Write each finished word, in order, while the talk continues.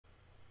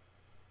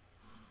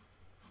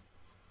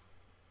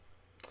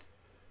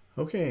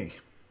Okay,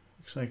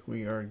 looks like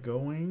we are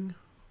going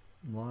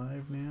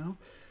live now.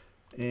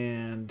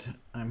 And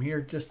I'm here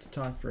just to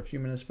talk for a few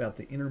minutes about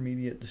the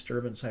intermediate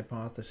disturbance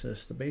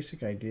hypothesis. The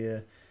basic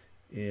idea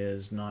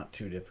is not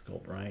too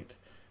difficult, right?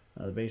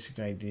 The basic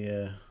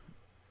idea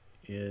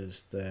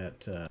is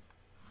that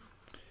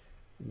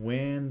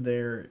when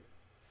there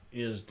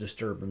is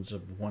disturbance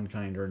of one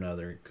kind or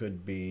another, it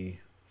could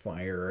be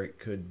fire, it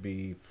could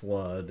be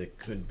flood, it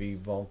could be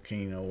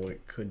volcano,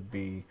 it could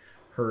be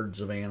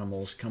herds of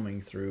animals coming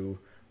through,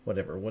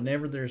 whatever.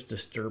 Whenever there's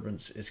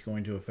disturbance, it's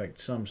going to affect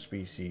some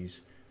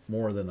species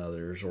more than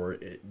others, or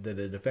that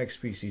it affects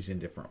species in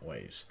different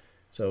ways.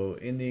 So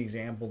in the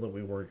example that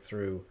we worked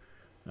through,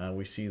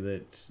 we see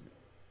that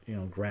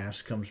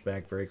grass comes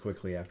back very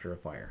quickly after a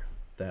fire.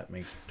 That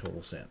makes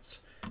total sense,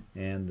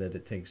 and that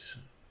it takes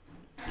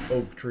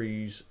oak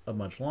trees a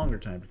much longer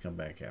time to come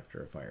back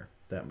after a fire.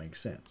 That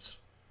makes sense.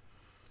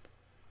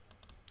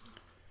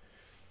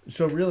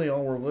 So really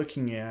all we're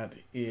looking at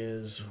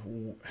is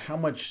how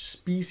much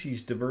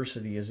species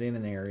diversity is in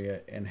an area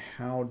and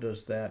how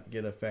does that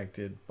get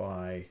affected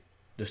by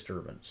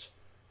disturbance.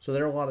 So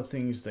there are a lot of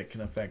things that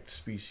can affect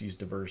species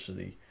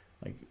diversity.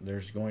 Like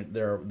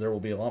there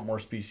will be a lot more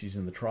species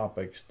in the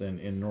tropics than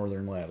in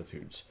northern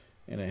latitudes,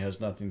 and it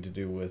has nothing to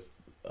do with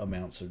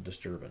amounts of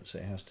disturbance.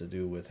 It has to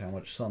do with how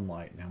much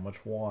sunlight and how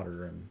much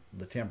water and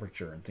the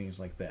temperature and things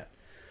like that.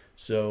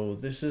 So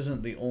this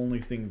isn't the only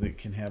thing that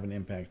can have an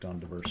impact on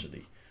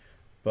diversity,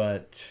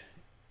 but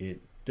it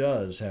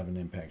does have an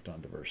impact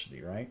on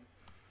diversity, right?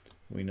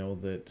 We know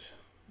that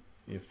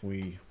if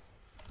we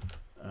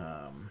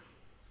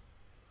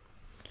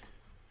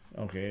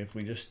if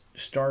we just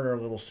start our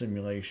little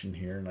simulation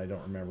here, and I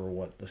don't remember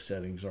what the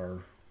settings are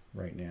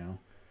right now.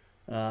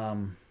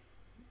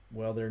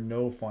 Well, there are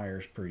no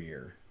fires per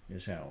year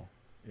is how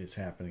it's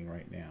happening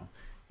right now.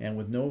 And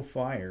with no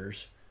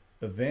fires,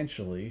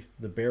 eventually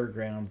the bare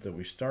ground that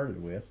we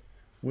started with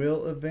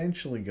will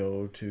eventually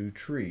go to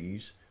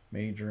trees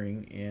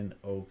majoring in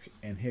oak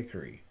and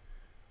hickory.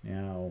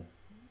 Now,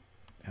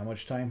 how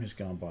much time has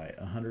gone by?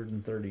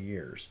 130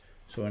 years.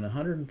 So in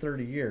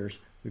 130 years,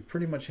 we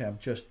pretty much have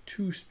just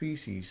two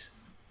species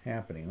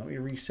happening. Let me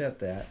reset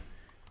that.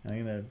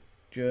 I'm going to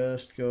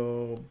just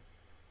go,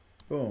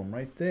 boom,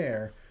 right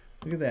there.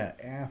 Look at that.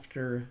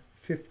 After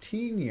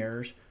 15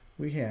 years,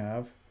 we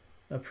have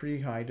a pretty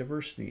high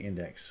diversity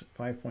index,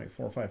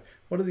 5.45.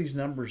 What do these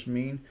numbers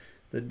mean?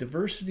 The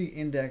diversity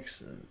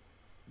index,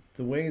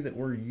 the way that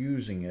we're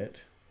using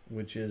it,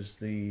 which is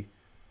the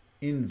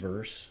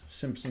inverse,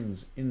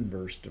 Simpson's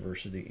inverse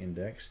diversity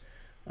index,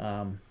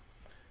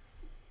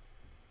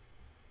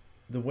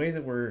 the way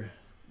that we're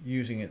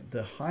using it,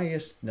 the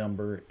highest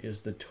number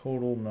is the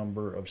total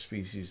number of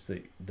species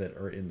that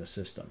are in the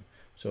system.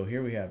 So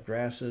here we have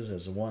grasses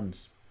as one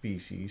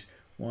species,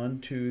 1,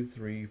 2,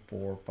 3,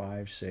 4,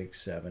 5,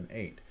 6, 7,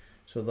 8.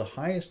 So the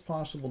highest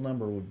possible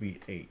number would be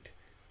 8.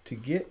 To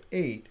get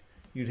 8,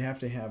 you'd have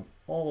to have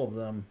all of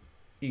them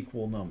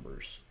equal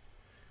numbers.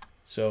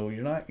 So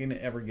you're not going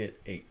to ever get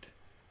 8.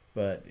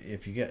 But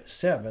if you get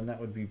 7, that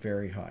would be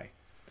very high.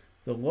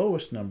 The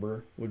lowest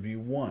number would be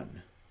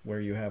 1,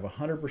 where you have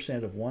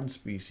 100% of one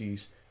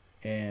species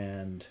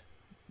and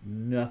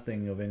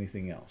nothing of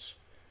anything else.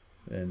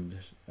 And,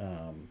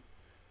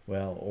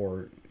 well,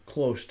 or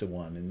close to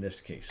 1 in this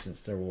case,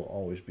 since there will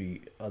always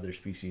be other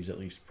species at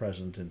least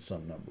present in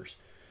some numbers.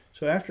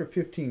 So after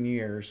 15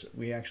 years,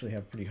 we actually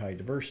have pretty high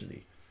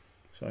diversity.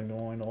 So I'm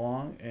going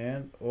along,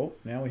 and oh,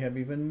 now we have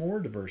even more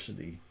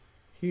diversity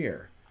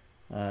here.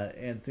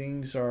 And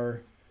things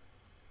are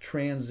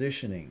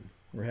transitioning.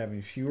 We're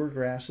having fewer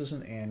grasses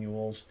and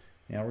annuals.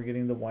 Now we're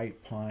getting the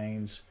white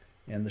pines,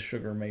 and the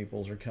sugar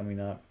maples are coming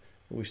up.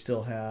 But we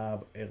still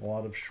have a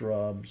lot of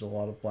shrubs, a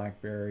lot of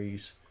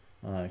blackberries,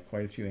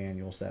 quite a few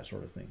annuals, that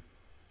sort of thing.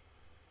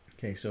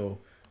 Okay, so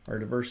our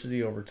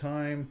diversity over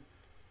time,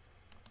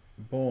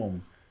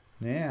 boom.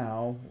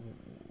 Now,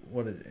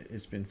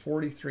 it's been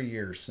 43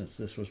 years since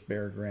this was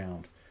bare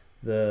ground.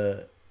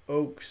 The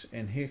oaks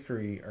and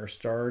hickory are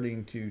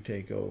starting to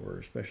take over,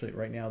 especially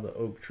right now the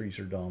oak trees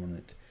are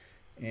dominant.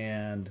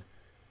 And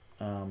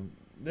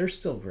there's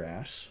still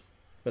grass,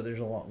 but there's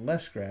a lot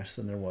less grass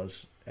than there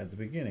was at the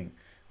beginning.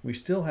 We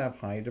still have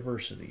high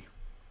diversity.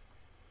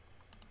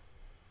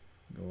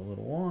 Go a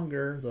little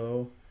longer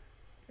though,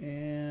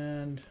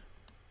 and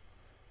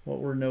what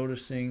we're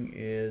noticing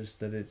is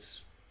that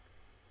it's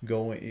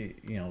going,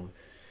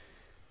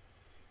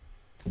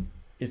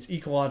 it's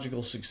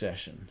ecological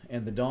succession,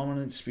 and the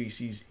dominant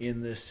species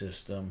in this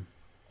system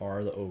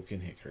are the oak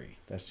and hickory.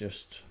 That's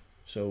just,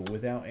 so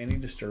without any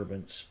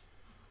disturbance,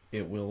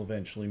 it will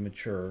eventually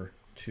mature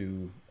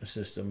to a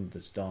system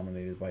that's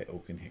dominated by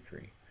oak and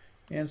hickory.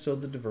 And so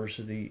the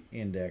diversity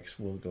index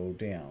will go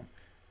down.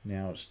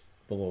 Now it's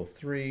below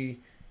 3.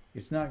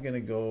 It's not going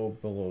to go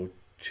below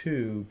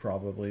 2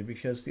 probably,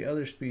 because the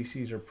other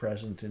species are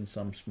present in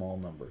some small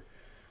number.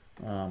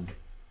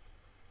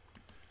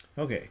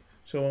 Okay,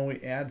 so when we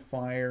add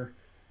fire,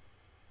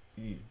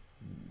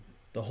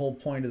 the whole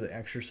point of the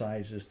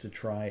exercise is to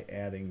try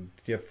adding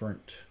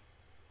different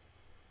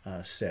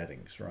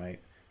settings, right?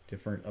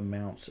 different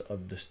amounts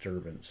of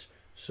disturbance.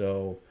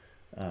 So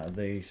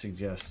they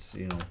suggest,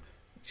 you know,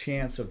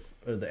 chance of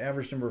the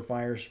average number of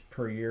fires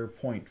per year,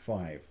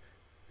 0.5.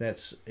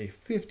 That's a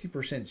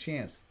 50%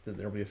 chance that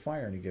there'll be a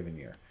fire in a given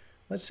year.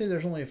 Let's say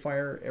there's only a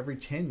fire every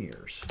 10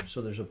 years.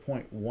 So there's a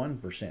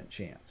 0.1%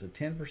 chance, a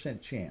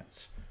 10%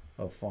 chance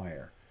of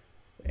fire.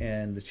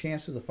 And the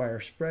chance of the fire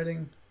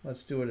spreading,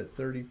 let's do it at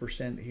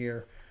 30%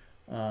 here.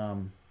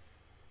 I'm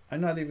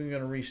not even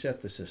going to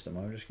reset the system.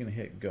 I'm just going to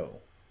hit go.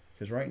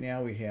 Because right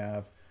now we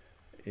have,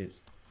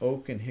 it's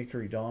oak and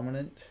hickory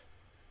dominant,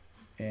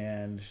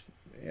 and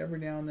every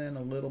now and then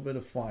a little bit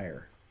of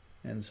fire.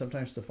 And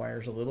sometimes the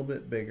fire's a little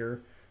bit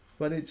bigger,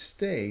 but it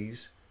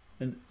stays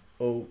an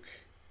oak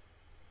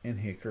and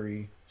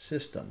hickory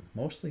system,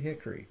 mostly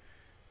hickory.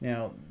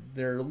 Now,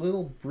 there are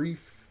little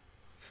brief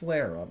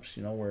flare-ups,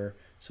 you know, where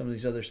some of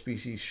these other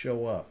species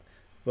show up,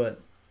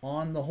 but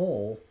on the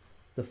whole,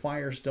 the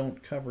fires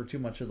don't cover too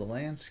much of the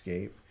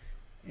landscape,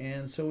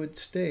 and so it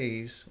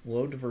stays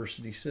low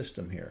diversity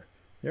system here.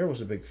 There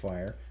was a big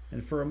fire,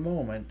 and for a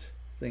moment,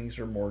 things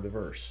are more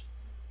diverse.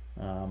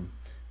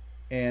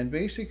 And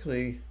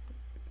basically,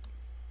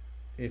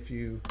 if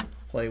you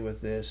play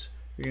with this,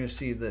 you're going to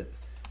see that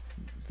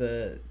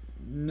the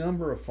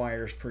number of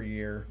fires per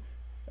year,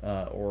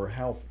 or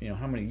how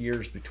many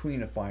years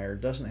between a fire,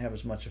 doesn't have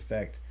as much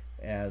effect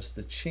as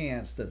the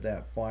chance that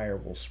that fire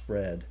will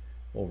spread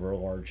over a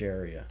large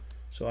area.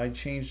 So I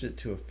changed it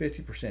to a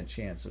 50%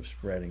 chance of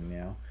spreading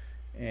now,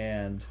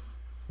 and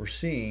we're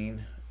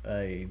seeing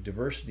a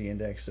diversity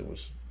index that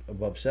was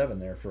above 7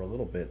 there for a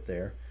little bit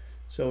there.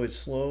 So it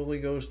slowly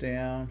goes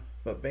down,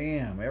 but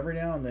bam, every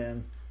now and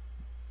then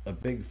a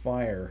big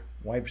fire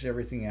wipes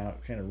everything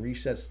out, kind of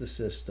resets the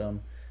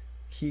system,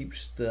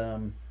 keeps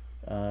them,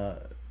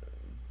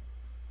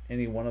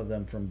 any one of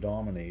them from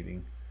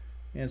dominating.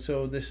 And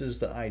so this is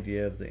the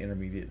idea of the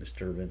intermediate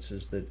disturbance,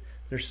 is that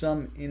there's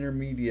some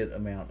intermediate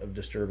amount of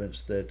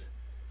disturbance that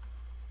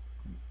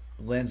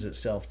lends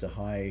itself to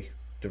high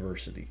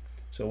diversity.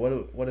 So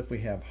what if we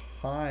have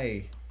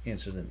high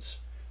incidence?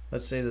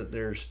 Let's say that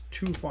there's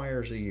 2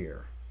 fires a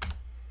year.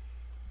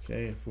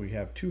 Okay, if we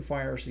have 2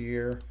 fires a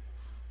year,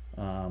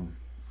 and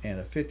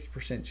a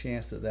 50%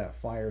 chance that that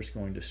fire is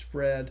going to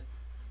spread,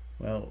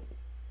 well,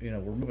 you know,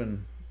 we're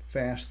moving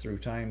fast through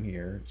time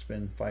here. It's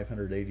been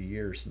 580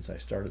 years since I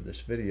started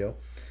this video.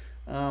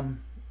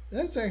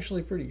 That's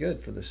actually pretty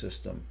good for the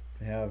system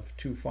to have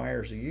 2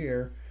 fires a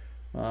year,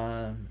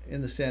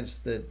 in the sense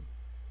that,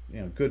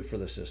 you know, good for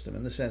the system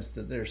in the sense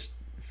that there's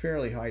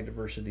fairly high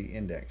diversity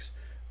index.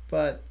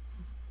 But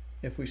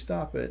if we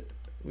stop it,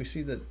 we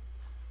see that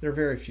there are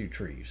very few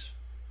trees.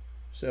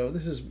 So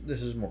this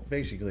is more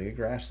basically a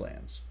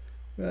grasslands.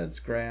 It's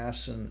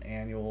grass and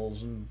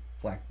annuals and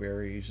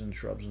blackberries and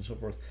shrubs and so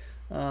forth.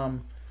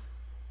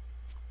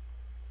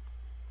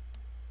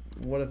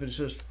 What if it's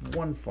just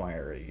 1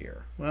 fire a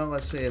year? Well,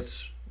 let's say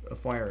it's a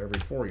fire every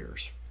 4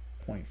 years,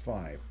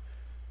 0.5.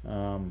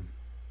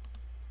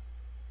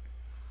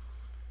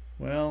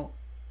 Well,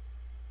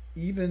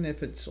 even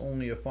if it's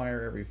only a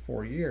fire every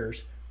 4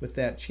 years, with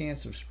that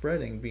chance of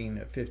spreading being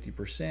at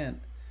 50%,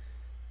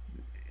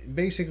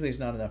 basically it's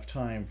not enough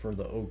time for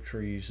the oak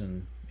trees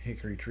and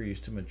hickory trees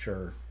to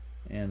mature.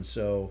 And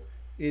so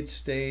it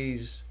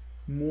stays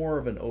more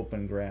of an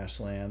open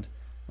grassland.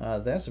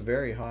 That's a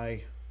very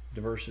high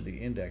diversity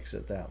index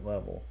at that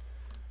level.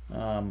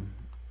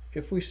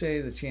 If we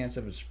say the chance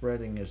of it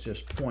spreading is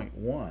just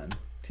 0.1,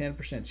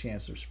 10%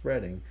 chance of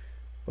spreading,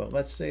 but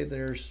let's say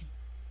there's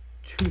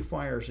 2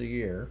 fires a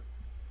year,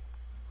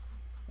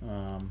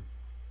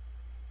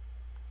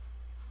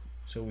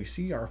 so we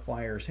see our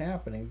fires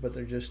happening, but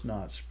they're just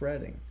not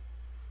spreading.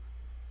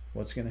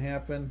 What's going to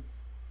happen?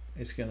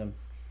 It's going to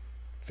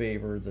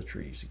favor the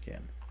trees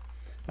again.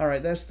 All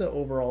right, that's the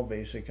overall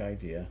basic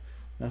idea.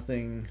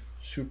 Nothing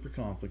super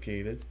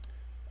complicated.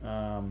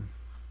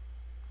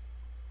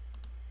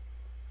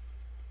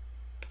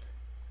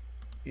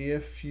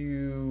 If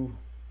you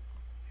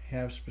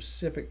have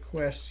specific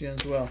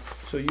questions, well,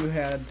 so you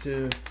had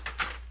to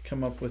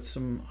come up with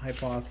some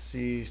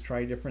hypotheses,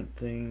 try different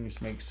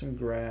things, make some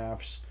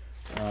graphs.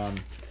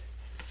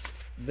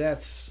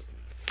 That's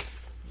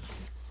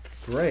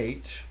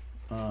great.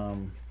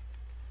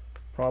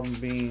 Problem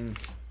being,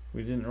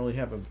 we didn't really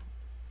have a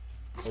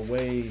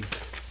way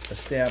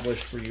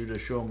established for you to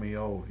show me,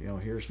 oh, you know,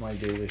 here's my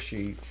data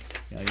sheet.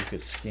 You know, you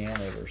could scan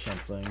it or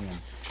something,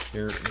 and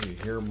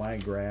here are my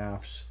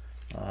graphs,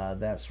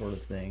 that sort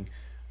of thing.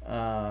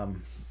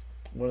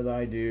 What did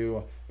I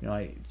do? You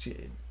know,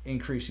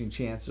 increasing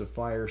chance of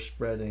fire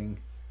spreading,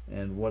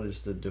 and what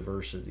is the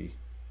diversity,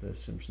 the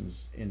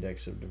Simpson's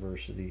index of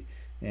diversity,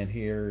 and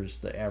here's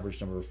the average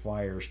number of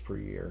fires per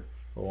year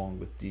along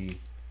with D.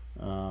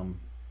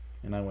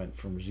 And I went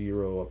from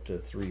 0 up to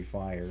 3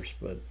 fires,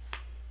 but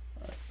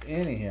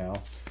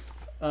anyhow,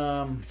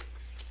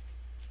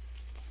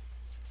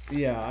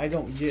 yeah, I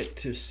don't get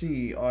to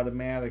see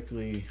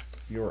automatically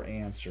your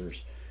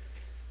answers.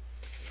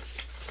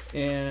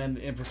 And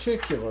in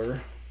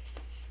particular,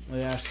 I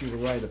asked you to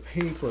write a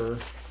paper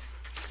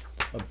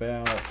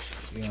about,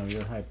 you know,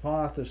 your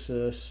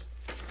hypothesis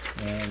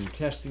and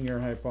testing your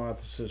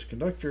hypothesis.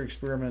 Conduct your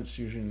experiments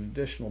using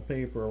additional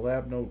paper or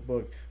lab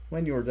notebook.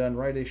 When you are done,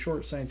 write a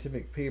short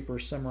scientific paper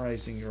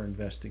summarizing your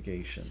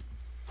investigation.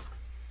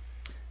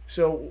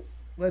 So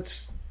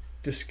let's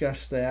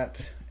discuss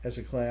that as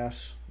a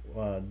class.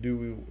 How do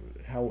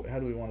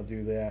we want to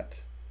do that,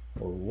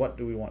 or what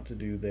do we want to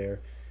do there?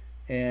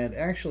 And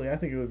actually, I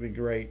think it would be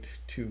great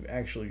to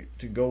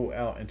go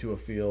out into a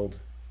field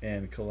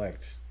and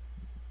collect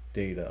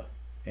data.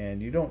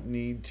 And you don't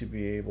need to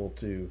be able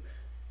to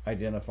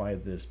identify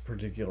this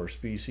particular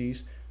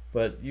species,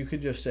 but you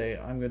could just say,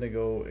 I'm going to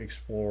go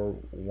explore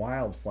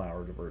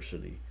wildflower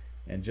diversity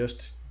and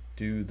just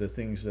do the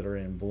things that are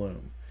in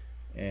bloom,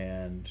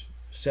 and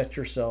set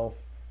yourself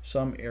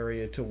some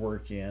area to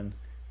work in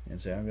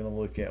and say, I'm going to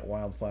look at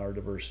wildflower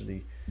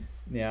diversity.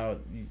 Now,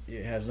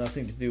 it has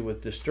nothing to do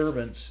with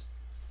disturbance.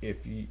 If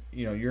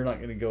you're not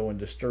going to go and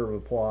disturb a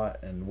plot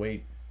and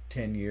wait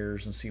 10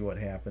 years and see what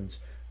happens,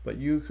 but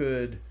you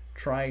could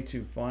try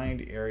to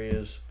find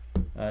areas,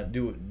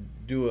 do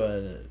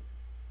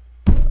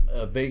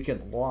a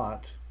vacant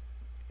lot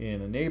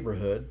in a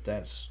neighborhood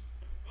that's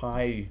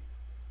high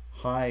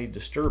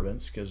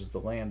disturbance because the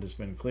land has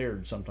been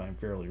cleared sometime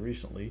fairly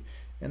recently,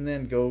 and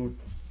then go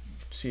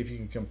see if you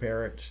can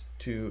compare it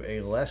to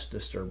a less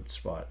disturbed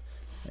spot,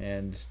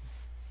 and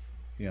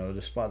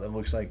the spot that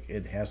looks like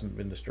it hasn't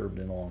been disturbed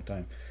in a long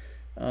time.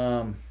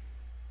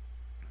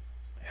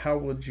 How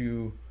would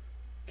you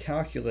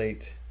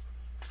calculate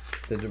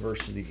the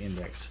diversity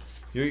index?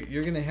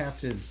 You're going to have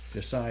to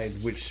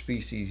decide which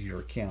species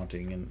you're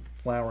counting, and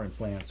flowering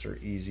plants are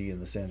easy in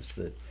the sense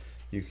that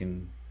you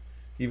can,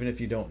 even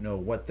if you don't know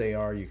what they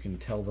are, you can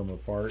tell them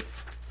apart.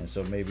 And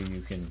so maybe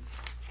you can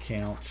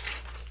count,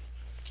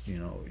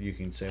 you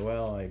can say,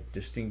 well, I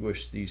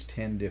distinguished these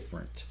 10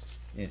 different.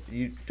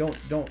 You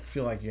don't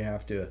feel like you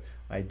have to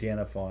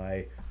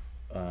identify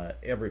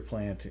every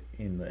plant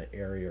in the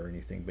area or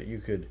anything, but you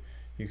could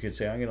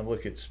say, I'm going to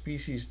look at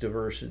species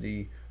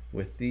diversity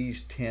with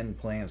these 10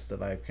 plants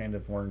that I've kind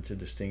of learned to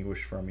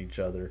distinguish from each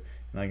other,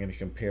 and I'm going to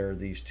compare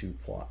these two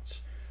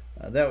plots.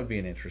 That would be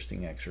an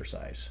interesting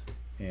exercise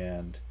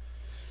and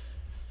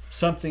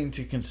something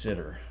to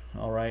consider.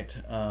 All right,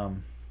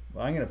 I'm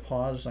going to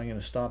pause. I'm going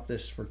to stop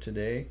this for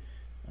today,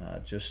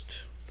 just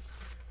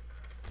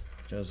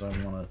because I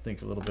want to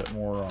think a little bit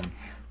more on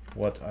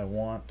what I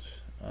want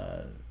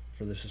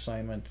for this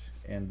assignment,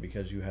 and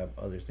because you have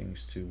other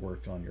things to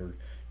work on. You're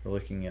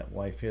looking at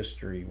life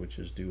history, which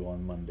is due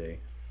on Monday.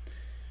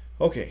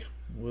 Okay,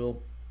 we'll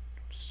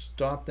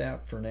stop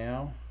that for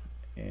now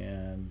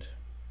and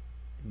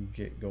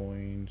get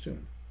going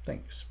soon.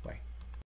 Thanks. Bye.